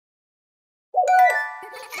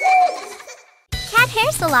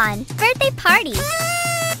Hair Salon birthday party!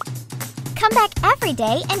 Come back every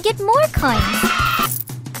day and get more coins!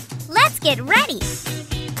 Let's get ready!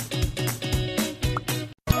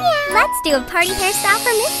 Yeah. Let's do a party hairstyle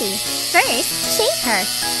for Missy! First, shave her!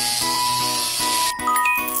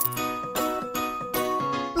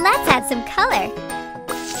 Let's add some color!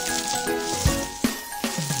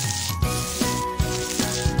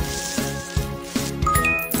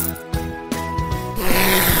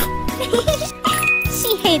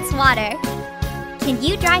 She hates water. Can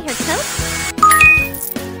you dry her coat?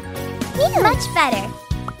 Much better.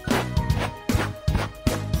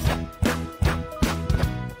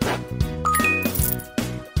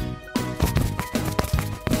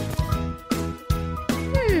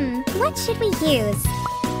 What should we use?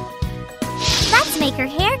 Let's make her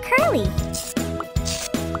hair curly.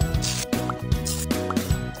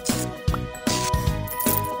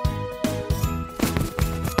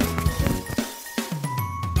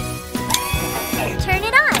 Turn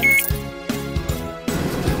it on.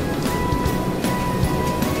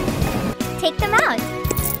 Take them out.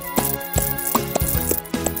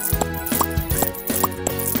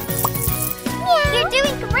 Yeah. You're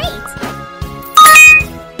doing great.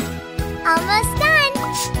 Almost done.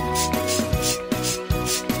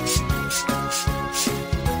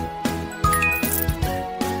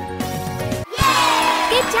 Yay!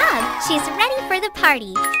 Good job. She's ready for the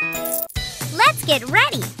party. Let's get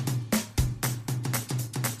ready.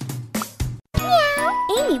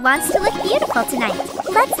 Amy wants to look beautiful tonight.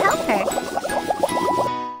 Let's help her.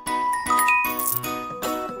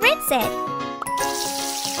 Rinse it.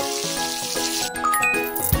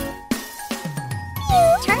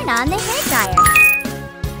 Turn on the hairdryer.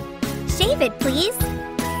 Shave it, please.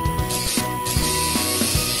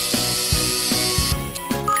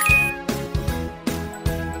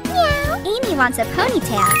 Amy wants a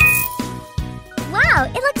ponytail. Wow,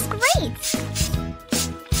 it looks great.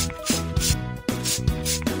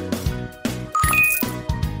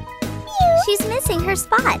 She's missing her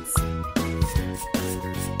spots.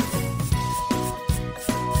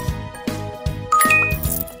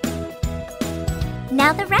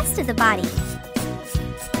 Now the rest of the body.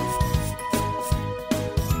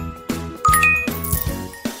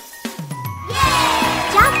 Yay!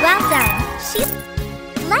 Job well done.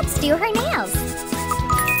 Let's do her nails.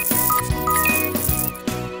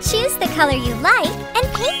 Choose the color you like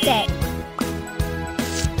and paint it.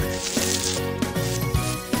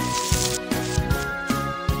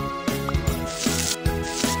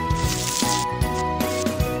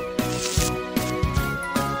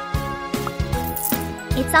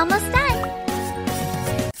 It's almost done.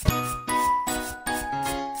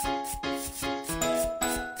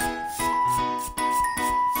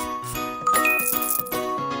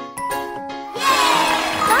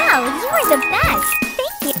 Wow, you are the best!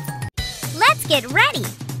 Thank you! Let's get ready!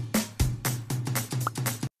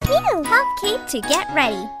 Help Kate to get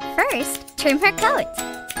ready. First, trim her coat.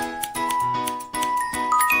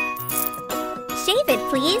 Shave it,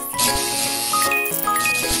 please.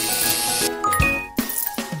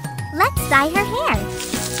 Let's dye her hair.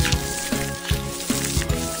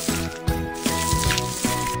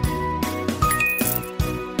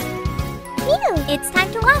 It's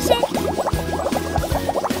time to wash it.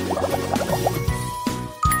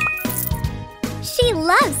 She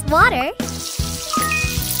loves water.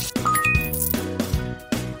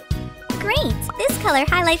 Great! This color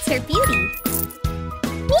highlights her beauty.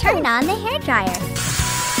 Turn on the hairdryer.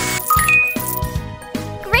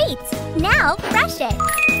 Great! Now brush it.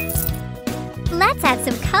 Let's add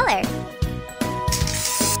some color.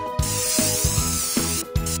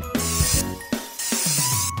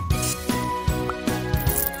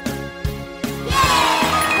 Yay!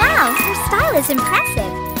 Wow, her style is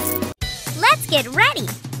impressive. Let's get ready.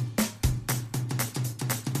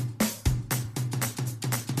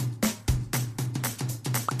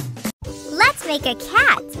 Let's make a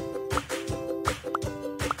cat.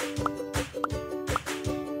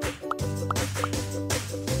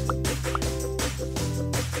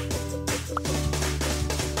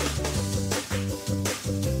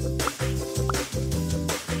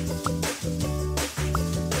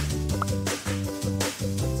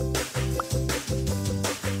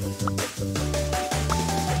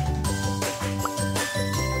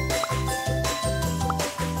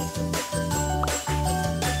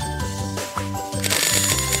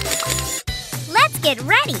 Get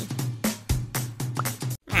ready!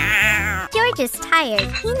 George is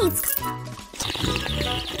tired. He needs...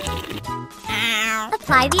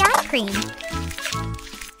 Apply the eye cream.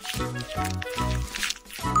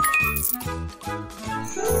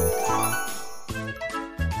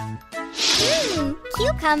 Cute!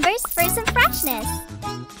 cucumbers for some freshness.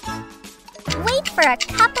 Wait for a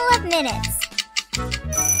couple of minutes.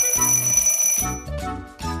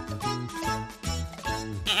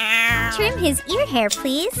 Trim his ear hair,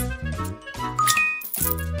 please.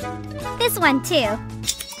 This one too.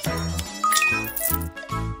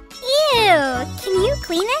 Ew! Can you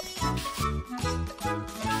clean it?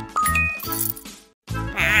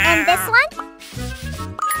 And this one?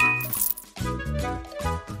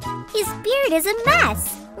 His beard is a mess.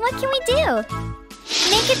 What can we do?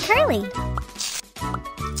 Make it curly.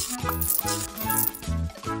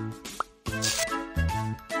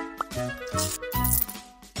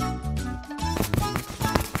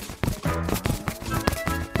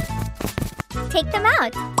 Take them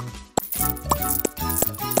out.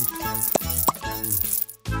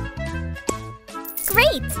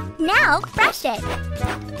 Great! Now brush it.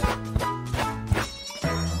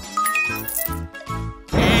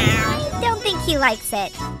 I don't think he likes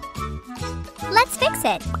it. Let's fix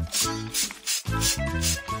it.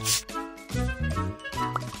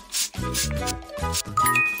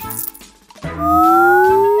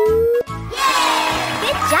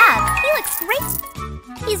 Good job! He looks great.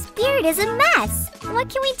 His beard is a mess. What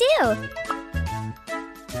can we do?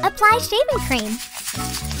 Apply shaving cream.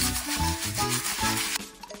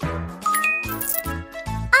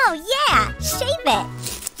 Oh yeah! Shave it!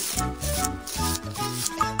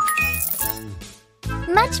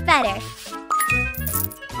 Much better.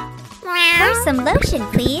 Pour some lotion,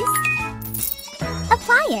 please.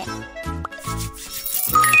 Apply it.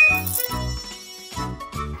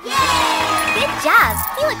 Good job!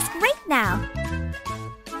 He looks great now.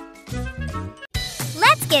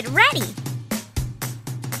 Let's get ready.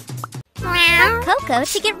 Help Coco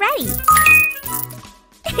to get ready.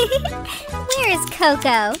 Where is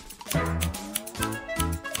Coco?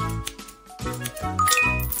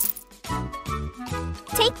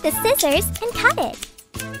 Take the scissors and cut it.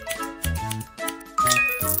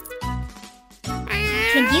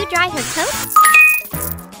 Can you dry her coat?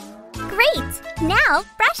 Great! Now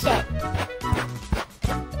brush it.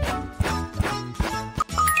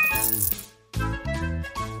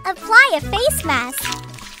 Apply a face mask.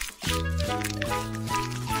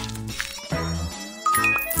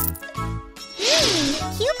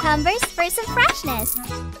 Cucumbers for some freshness.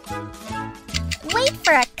 Wait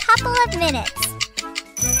for a couple of minutes.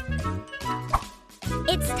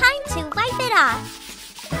 It's time to wipe it off.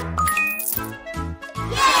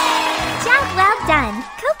 Job well done.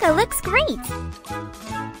 Coco looks great.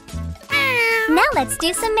 Now let's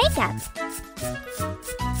do some makeup.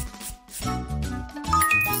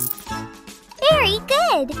 Very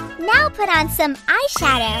good. Now put on some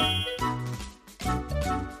eyeshadow.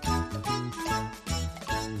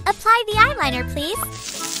 Apply the eyeliner, please.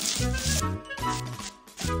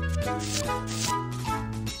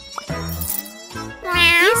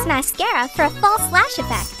 Use mascara for a false lash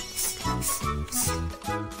effect.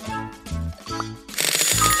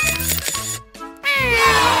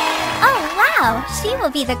 Oh wow! She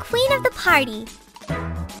will be the queen of the party.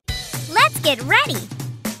 Let's get ready.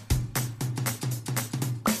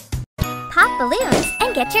 Pop balloons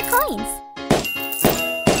and get your coins.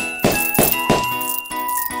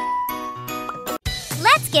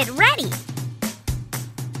 Let's get ready.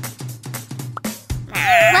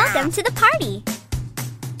 Welcome to the party.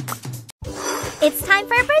 It's time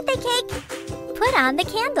for a birthday cake. Put on the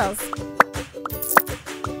candles.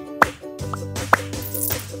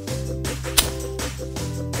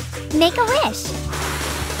 Make a wish.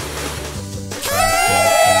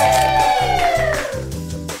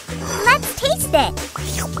 Let's taste it.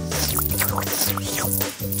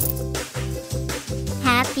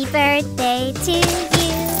 Happy birthday to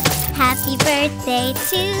you. Happy birthday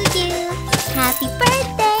to you. Happy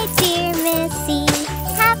birthday, dear Missy.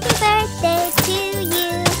 Happy birthday to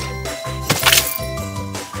you.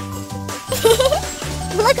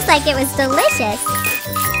 Looks like it was delicious.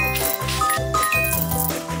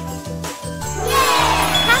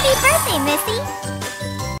 Happy birthday, Missy.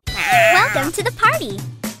 Welcome to the party.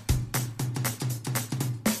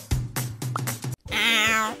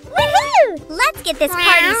 Woohoo! Let's get this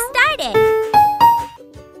party started.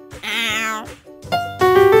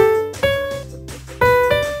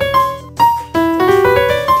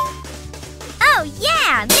 Oh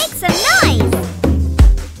yeah! Make some noise!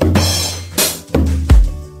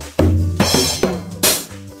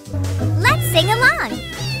 Let's sing along.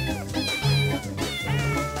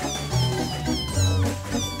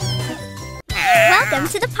 Welcome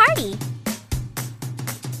to the party.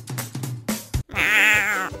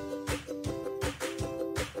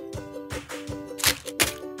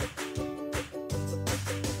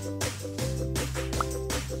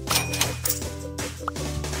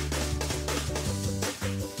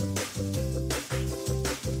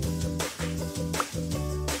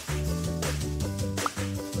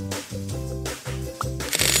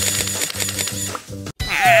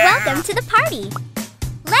 Welcome to the party!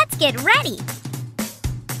 Let's get ready!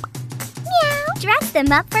 Meow! Dress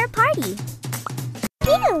them up for a party!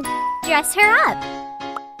 Meow! Dress her up!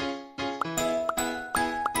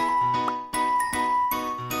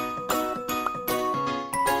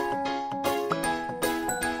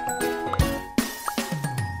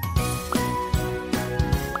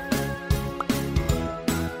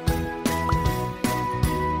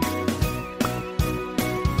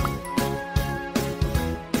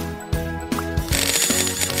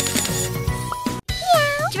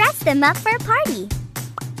 Dress them up for a party.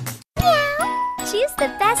 Meow! Choose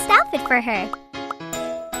the best outfit for her.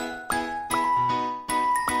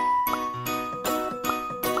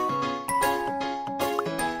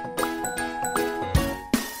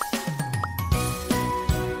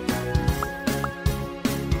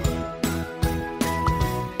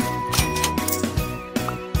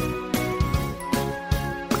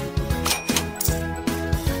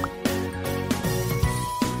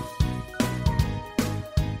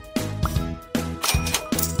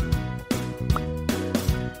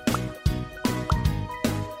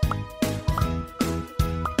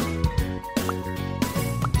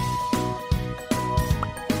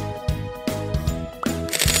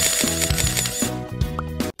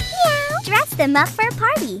 Dress them up for a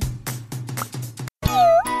party.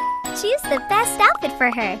 Choose the best outfit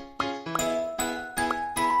for her.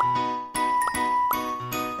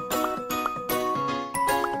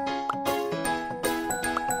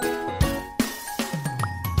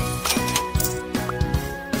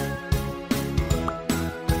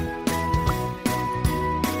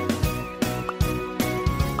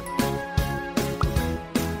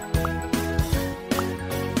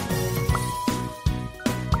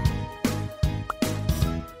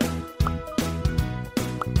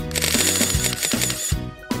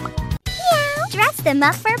 Dress them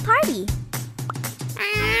up for a party.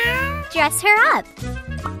 Dress her up.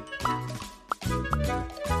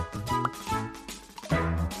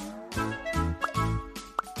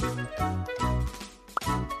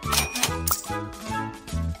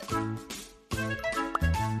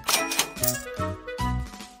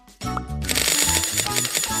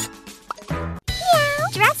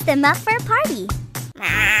 Dress them up for a party.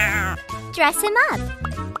 Dress him up.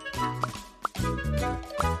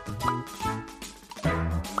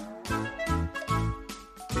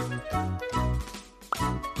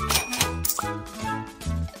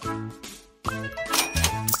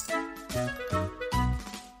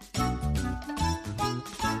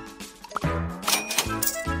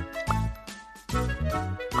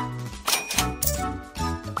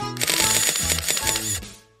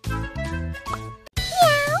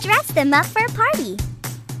 Dress them up for a party.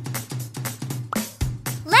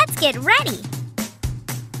 Let's get ready!